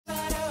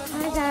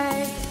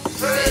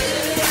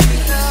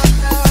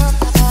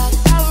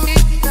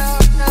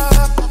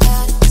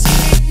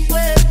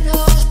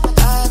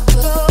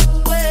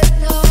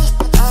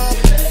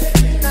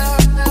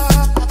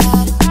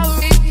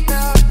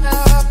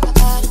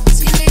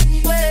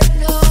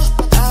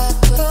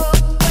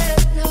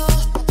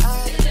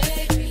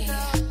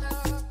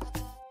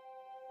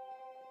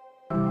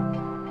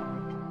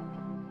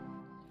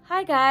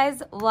Hi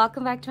guys,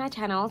 welcome back to my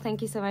channel.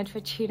 Thank you so much for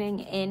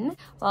tuning in.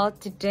 Well,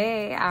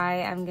 today I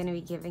am going to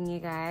be giving you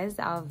guys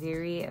our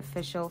very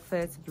official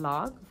first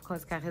vlog. Of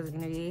course, Kagi is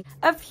going to be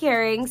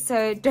appearing,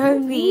 so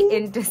don't be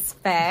in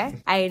despair.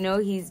 I know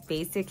he's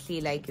basically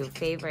like your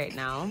favorite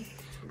now.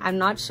 I'm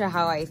not sure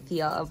how I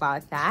feel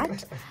about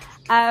that.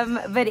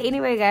 But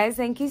anyway guys,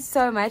 thank you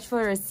so much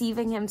for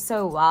receiving him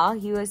so well.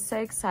 He was so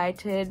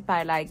excited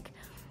by like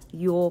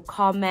your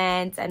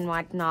comments and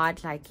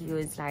whatnot. Like he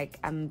was like,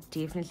 I'm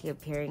definitely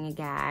appearing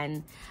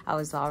again. I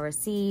was well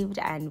received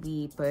and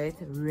we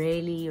both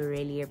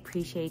really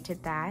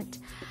appreciated that.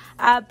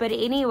 But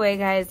anyway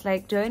guys,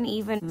 like don't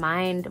even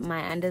mind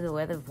my under the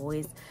weather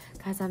voice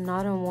because I'm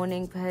not a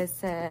morning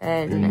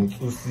person.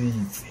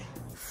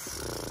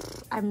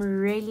 I'm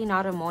really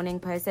not a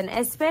morning person,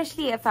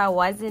 especially if I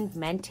wasn't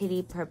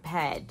mentally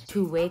prepared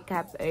to wake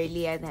up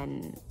earlier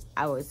than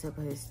I was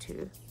supposed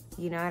to.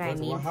 You know what I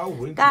mean?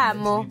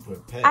 Kamo,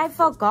 I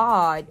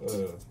forgot.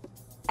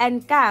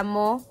 And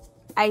Kamo,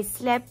 I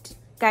slept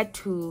got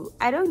to.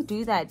 I don't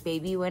do that,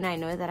 baby, when I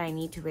know that I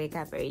need to wake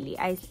up early.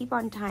 I sleep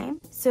on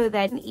time so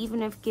that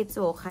even if kids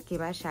will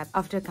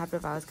after a couple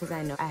of hours because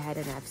I know I had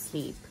enough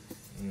sleep.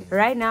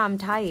 Right now I'm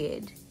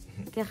tired.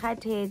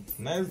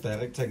 Nice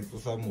director,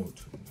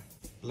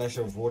 splash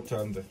of water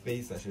on the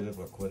face. I should have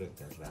recorded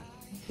that.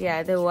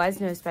 Yeah, there was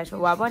no special.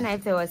 Wabona,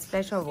 if there was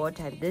splash of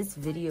water, this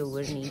video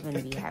wouldn't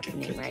even be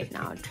happening right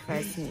now.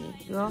 Trust me.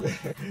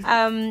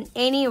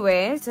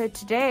 Anyway, so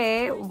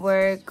today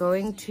we're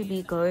going to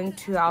be going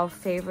to our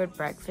favorite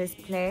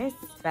breakfast place,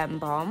 Bam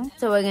Bom.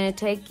 So we're gonna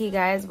take you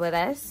guys with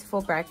us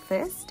for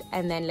breakfast,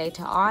 and then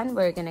later on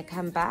we're gonna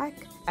come back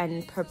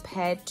and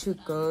prepare to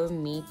go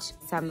meet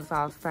some of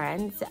our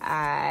friends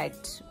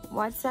at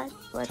what's that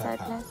place?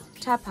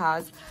 Tap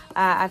House.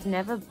 I've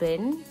never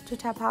been to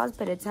Tap House,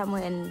 but it's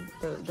somewhere in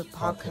the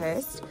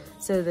Parkhurst.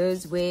 So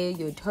those where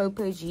your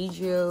Topo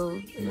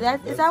Gigio. Is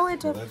that where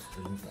Topo?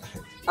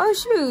 Oh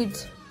shoot!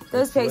 Yeah.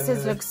 Those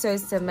places look so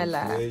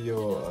similar. Where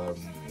your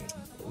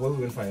what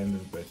we went for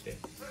Yanda's birthday?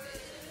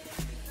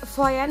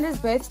 For Yanda's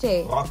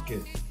birthday.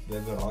 Rocket.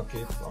 There's a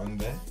rocket on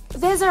there.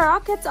 There's a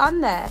rocket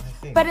on there,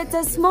 but it's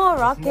a small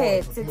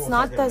rocket. It's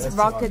not those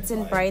rockets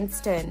in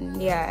Bryanston.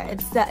 Yeah,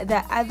 it's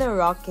the other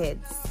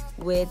rockets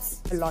where it's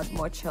a lot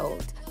more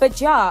chilled.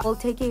 But yeah, we'll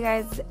take you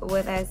guys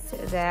with us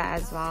there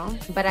as well.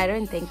 But I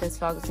don't think this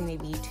vlog is going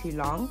to be too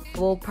long.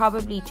 We'll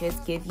probably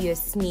just give you a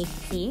sneak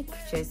peek,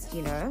 just,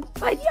 you know.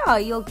 But yeah,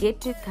 you'll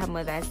get to come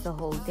with us the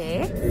whole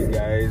day. Hey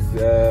guys,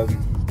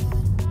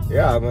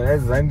 yeah, but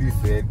as Randy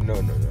said,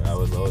 no, I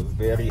was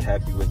very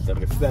happy with the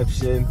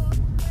reception.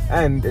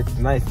 And it's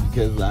nice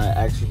because I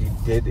actually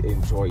did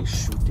enjoy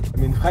shooting. I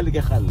mean,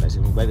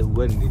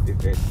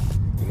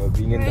 you know,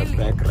 being in the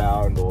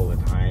background all the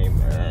time.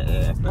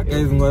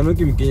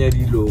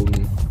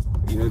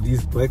 You know,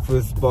 these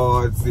breakfast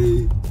spots,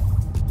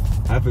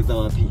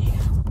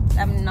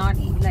 I'm not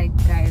even like,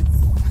 guys.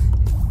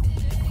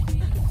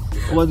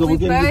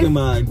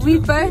 We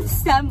both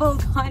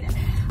stumbled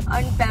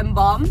on Bam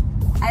Bom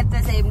at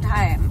the same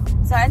time.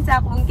 So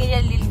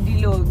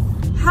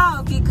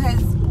how?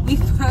 Because we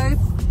both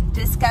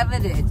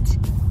discovered it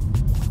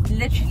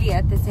literally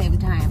at the same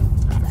time.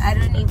 I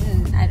don't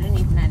even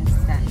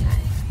understand that.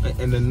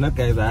 And then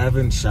guys, I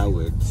haven't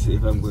showered,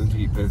 if I'm going to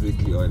be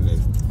perfectly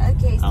honest.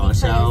 Okay, I'll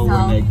shower when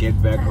I get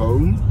back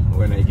home,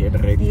 when I get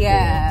ready for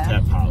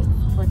Tap House.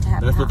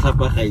 That's what Tap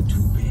House I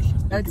do.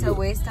 It's a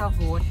waste of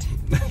water.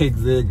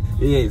 Exactly.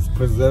 Yes,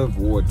 preserve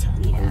water.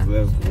 Yeah.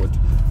 Preserve water.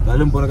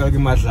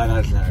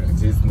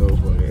 Just know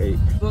for it.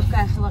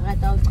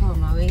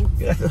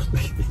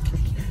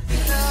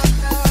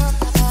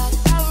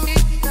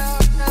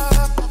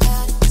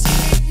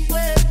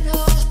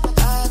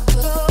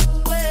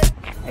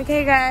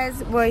 Okay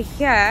guys, we're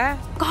here.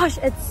 Gosh,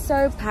 it's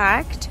so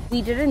packed.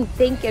 We didn't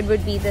think it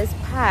would be this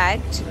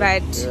packed,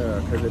 but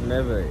yeah, because it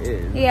never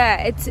is. Yeah,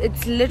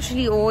 it's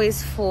literally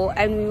always full,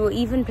 and we were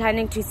even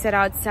planning to sit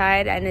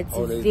outside, and it's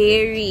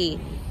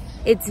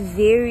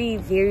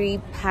very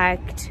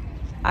packed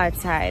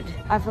outside.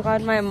 I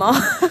forgot my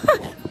mask.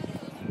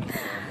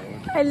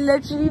 I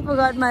literally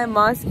forgot my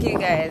mask, you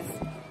guys.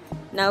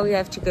 Now we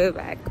have to go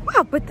back.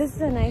 Wow, but this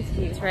is a nice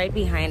view. It's right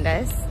behind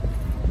us.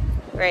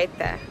 Right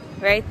there.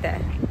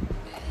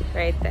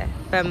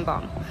 Bam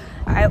Bom.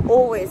 I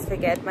always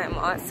forget my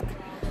mask.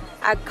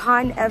 I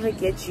can't ever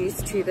get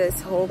used to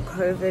this whole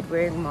COVID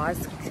wearing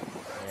mask.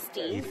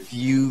 A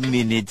few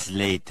minutes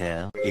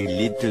later, a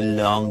little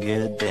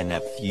longer than a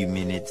few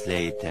minutes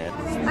later.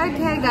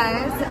 Okay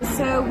guys,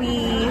 so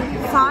we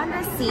found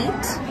a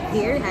seat,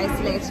 very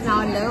isolated in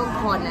our little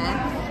corner.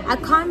 I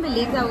can't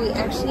believe that we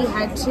actually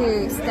had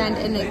to stand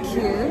in a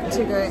queue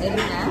to go in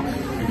here.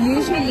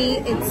 Usually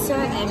it's so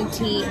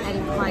empty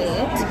and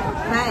quiet,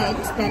 but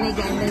then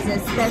again there's a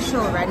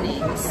special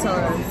running, so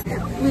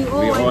we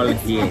all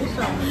here.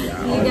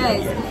 You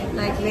guys,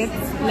 like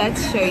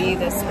let's show you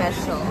the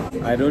special.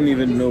 I don't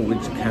even know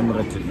which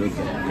camera to look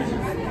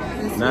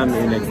at. Now I'm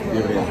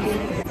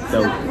inexperienced.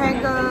 So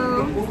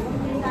Prego.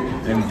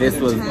 And this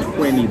was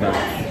 20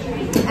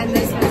 baht. and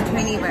this was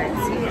 20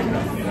 bucks.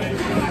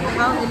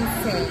 How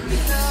insane.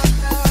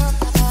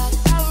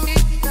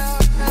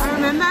 I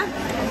remember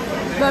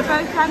the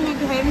first time we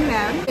came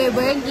here, they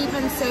weren't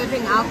even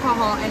serving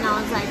alcohol, and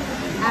I was like,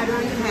 I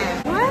don't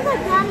care. Where are the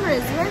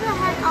cameras? Where the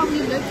heck are we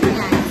looking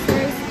at?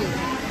 Seriously.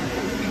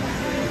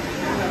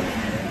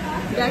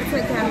 That's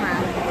the camera.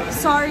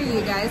 Sorry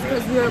you guys,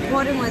 because we were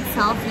recording with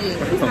selfie.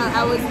 So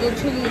I was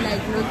literally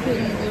like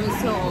looking, it was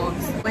so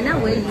awesome. When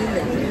were you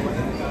looking?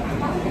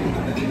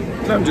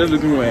 I'm just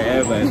looking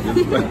wherever at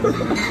this point.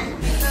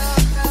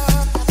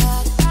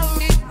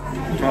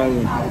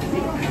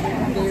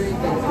 Very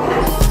good.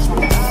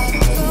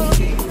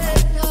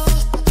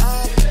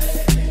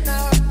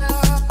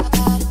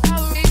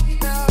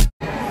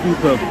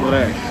 Super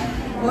fresh.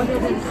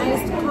 Ordered an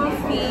iced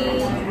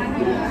coffee.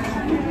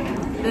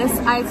 This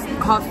iced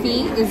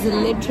coffee is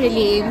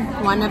literally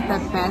one of the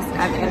best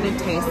I've ever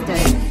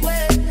tasted.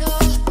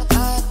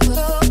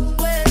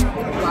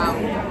 Wow.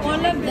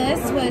 All of this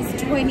was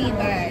 20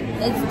 baht.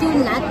 It's two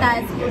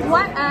natas.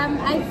 What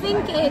I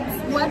think it's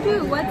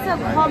what's a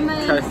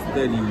common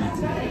Custard.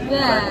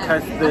 yeah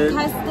Custard. a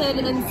custard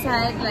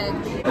inside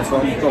like It's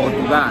from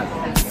Portugal.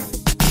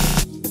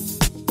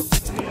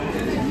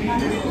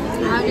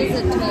 how does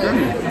it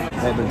taste?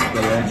 That is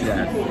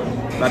delicious.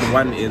 That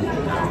one is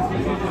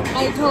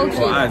I told you.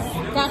 for us.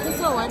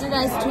 Kagiso wanted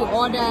us to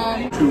order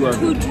Two of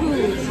them. two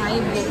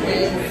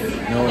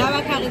No. Now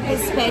I can't get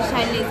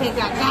special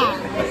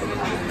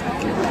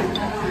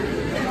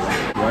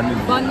One is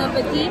Bon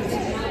appetit.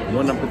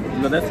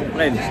 no, that's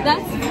French.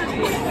 That's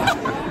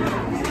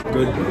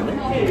Good.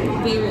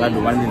 very That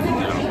one is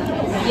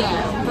yeah,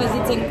 because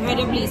it's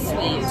incredibly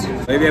sweet.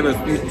 maybe I have a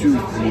sweet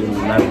tooth. You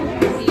love it.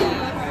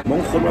 Yeah.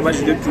 Mon frère m'a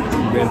acheté tout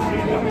belle.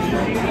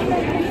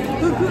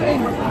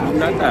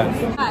 Nata.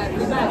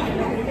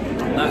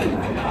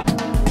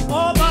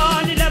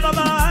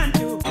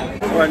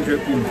 One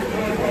dripping.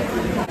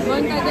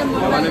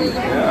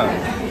 Yeah.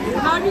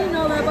 How do you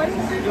know that one?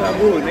 Yeah,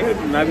 bro. Nigga,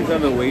 Nabi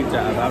on the waiter. I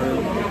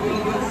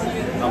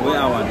wait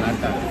our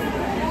nata.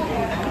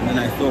 And then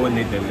I saw when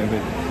they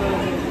delivered.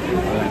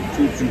 Like,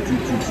 two.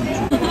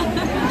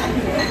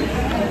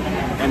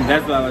 And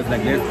that's why I was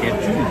like, let's get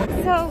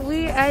two. So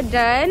we are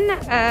done.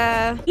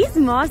 These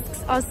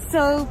masks are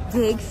so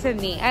big for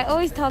me. I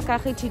always tell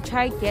Kagi to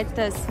try get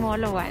the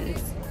smaller ones.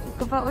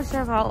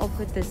 How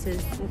awkward this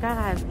is. You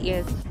gotta have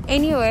ears.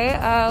 Anyway,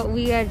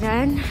 we are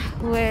done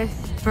with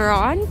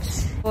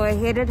brunch. We're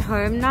headed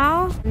home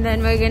now. And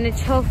then we're gonna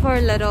chill for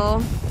a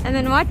little. And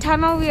then what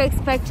time are we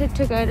expected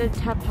to go to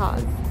Tap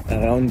House?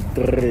 Around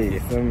 3,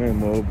 somewhere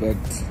more. But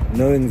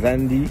knowing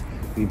Zandi,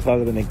 we're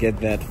probably gonna get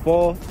that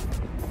 4.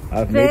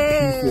 I've made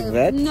peace with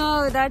that.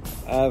 No, that's...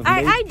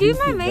 I do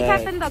my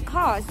makeup in the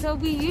car, so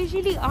we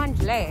usually aren't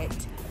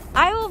late.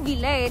 I will be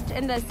late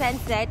in the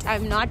sense that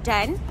I'm not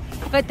done,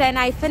 but then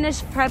I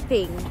finish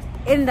prepping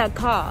in the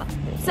car.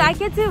 So I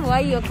get to why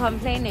you're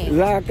complaining.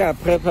 Like I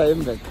prepare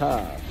in the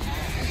car.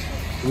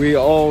 We're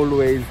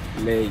always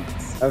late.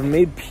 I've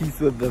made peace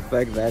with the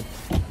fact that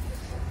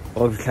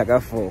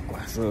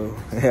so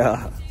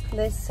yeah.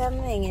 There's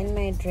something in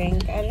my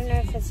drink. I don't know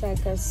if it's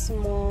like a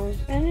small...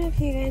 I don't know if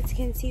you guys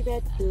can see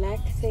that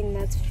black thing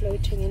that's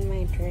floating in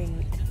my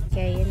drink.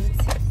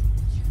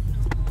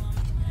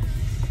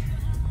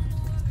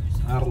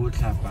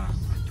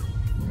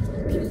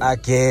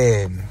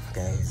 Again,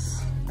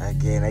 guys.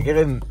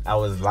 Again, I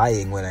was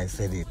lying when I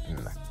said it.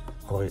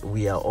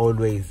 We are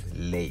always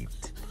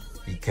late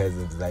because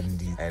of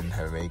Zandi and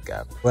her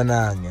makeup.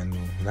 Now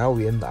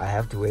I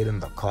have to wait in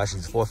the car.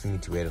 She's forcing me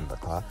to wait in the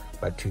car.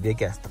 But today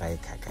can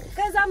strike, guys.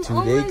 Because I'm today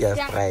always can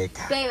done. strike.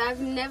 Babe,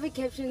 I've never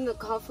kept you in the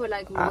car for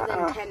like more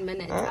than 10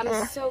 minutes.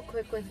 I'm so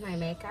quick with my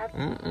makeup.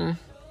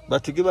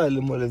 But to give a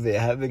little, they're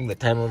having the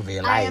time of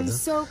their lives. I am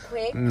so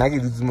quick.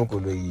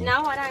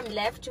 Now what I'm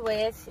left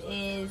with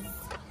is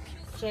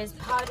just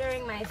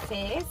powdering my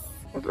face.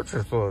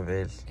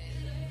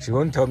 She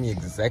won't tell me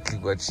exactly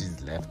what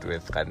she's left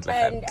with. And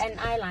an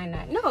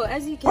eyeliner. No,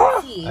 as you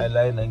can see.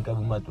 Eyeliner in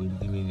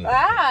 20 minutes.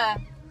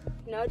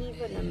 Not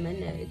even a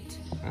minute.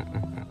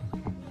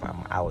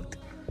 I'm out.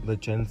 The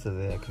chances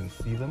there I can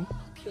see them.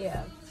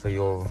 Yeah. So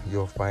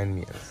you'll find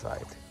me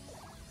inside.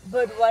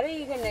 But what are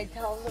you gonna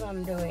tell them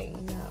I'm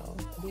doing? No.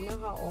 Do you know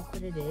how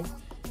awkward it is?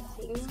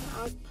 Saying,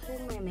 I'll put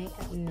in my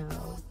makeup. No.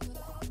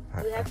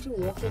 We have to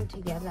walk in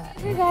together.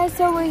 Hey guys,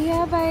 so we're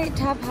here by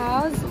Tap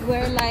House.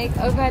 We're like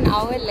over an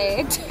hour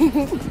late.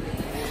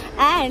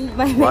 And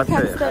my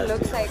makeup still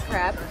looks like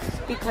crap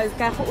because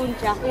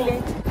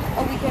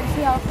oh, we can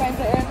see our friends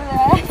are over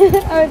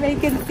there. Oh, they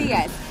can see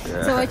us.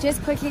 Yeah. So we're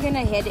just quickly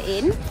gonna head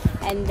in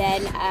and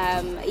then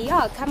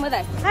yeah, come with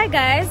us. Hi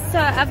guys, so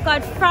I've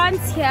got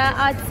France here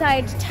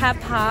outside Tap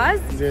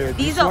House.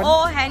 These are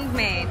all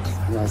handmade.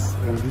 Yes,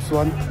 and this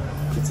one,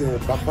 it's a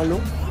buffalo.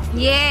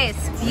 Yes,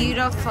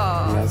 beautiful.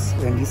 Yes,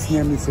 and this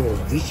name is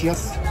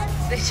Vicious,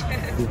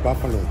 the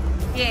buffalo.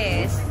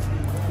 Yes.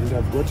 And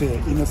I've got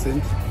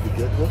Innocent, the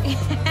gecko,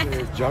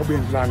 Jabu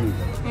and Lani.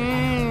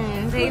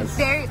 They're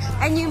very,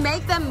 and you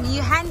make them,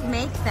 you hand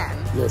make them.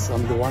 Yes,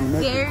 I'm the one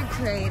making. Very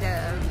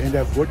creative. And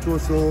I've got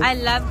also I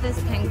love this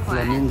pink one.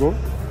 flamingo.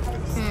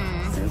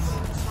 Yes.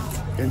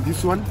 And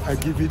this one, I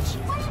give it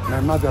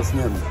my mother's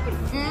name.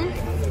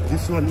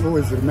 This one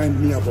always reminds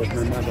me about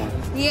my mother.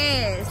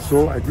 Yes.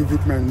 So I give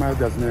it my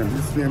mother's name.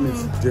 His name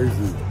is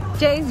Jay-Z.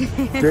 Daisy.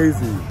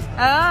 Jay-Z.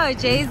 Oh,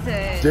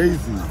 Jason.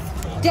 Jay-Z.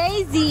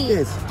 Daisy.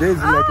 Yes, Jay-Z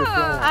like a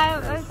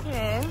flower.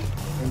 Okay.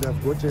 And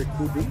I've got a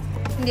kudu.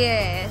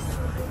 Yes.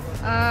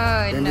 Oh,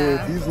 And no.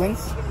 these ones,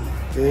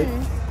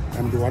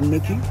 I'm the one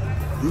making.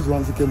 These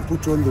ones you can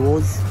put on the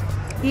walls,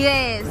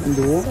 Yes. on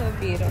the wall, So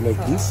beautiful.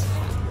 like this.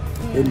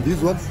 And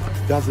these ones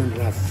doesn't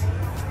rust.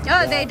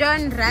 Oh, they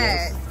don't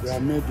rust. They are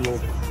made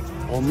of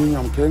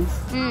aluminium cans.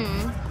 You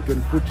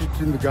can put it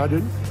in the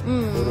garden,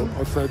 or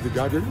outside the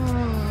garden,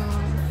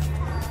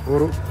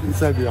 or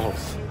inside the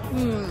house.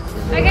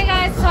 Okay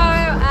guys, so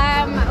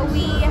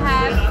we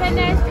have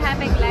finished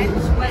having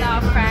lunch with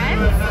our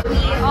friends. We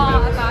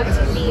are about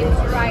to leave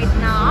right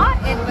now.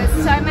 It was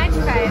so much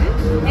fun.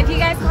 If you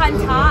guys can't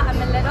tell,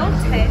 I'm a little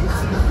tense.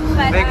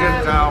 But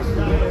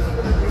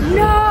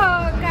no,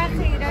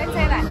 Kagi, don't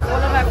say that.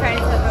 All of our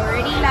friends have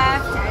already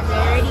left and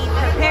they're already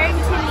preparing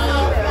to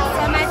leave. It was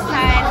so much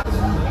fun.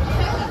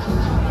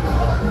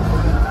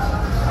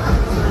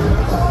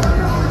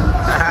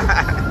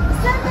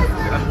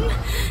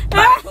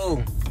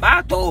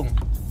 Batong.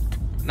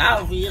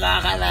 Now we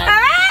are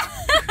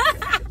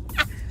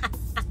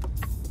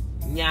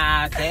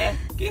Nyate,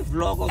 give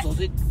vlog so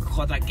sit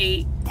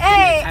khotaki.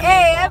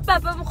 Hey,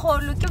 papa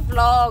mkhulu ke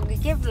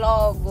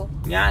vlog.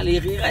 Nya le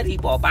rira di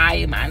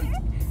popaye man.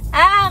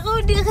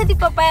 Go dire di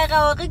papa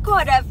ga o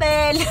recorda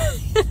fela.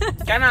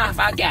 Kana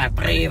fa ke a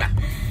preba.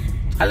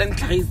 Alen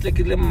tlhagisle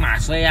ke le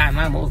maswe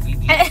yana mo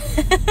video.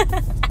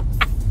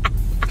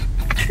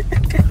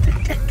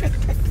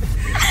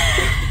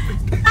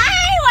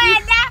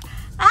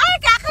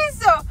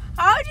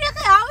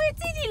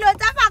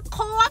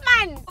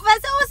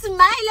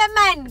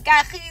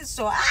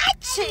 Kagiso,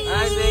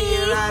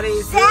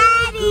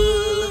 Daddy.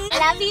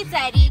 Love you,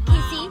 Daddy.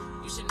 Kissy.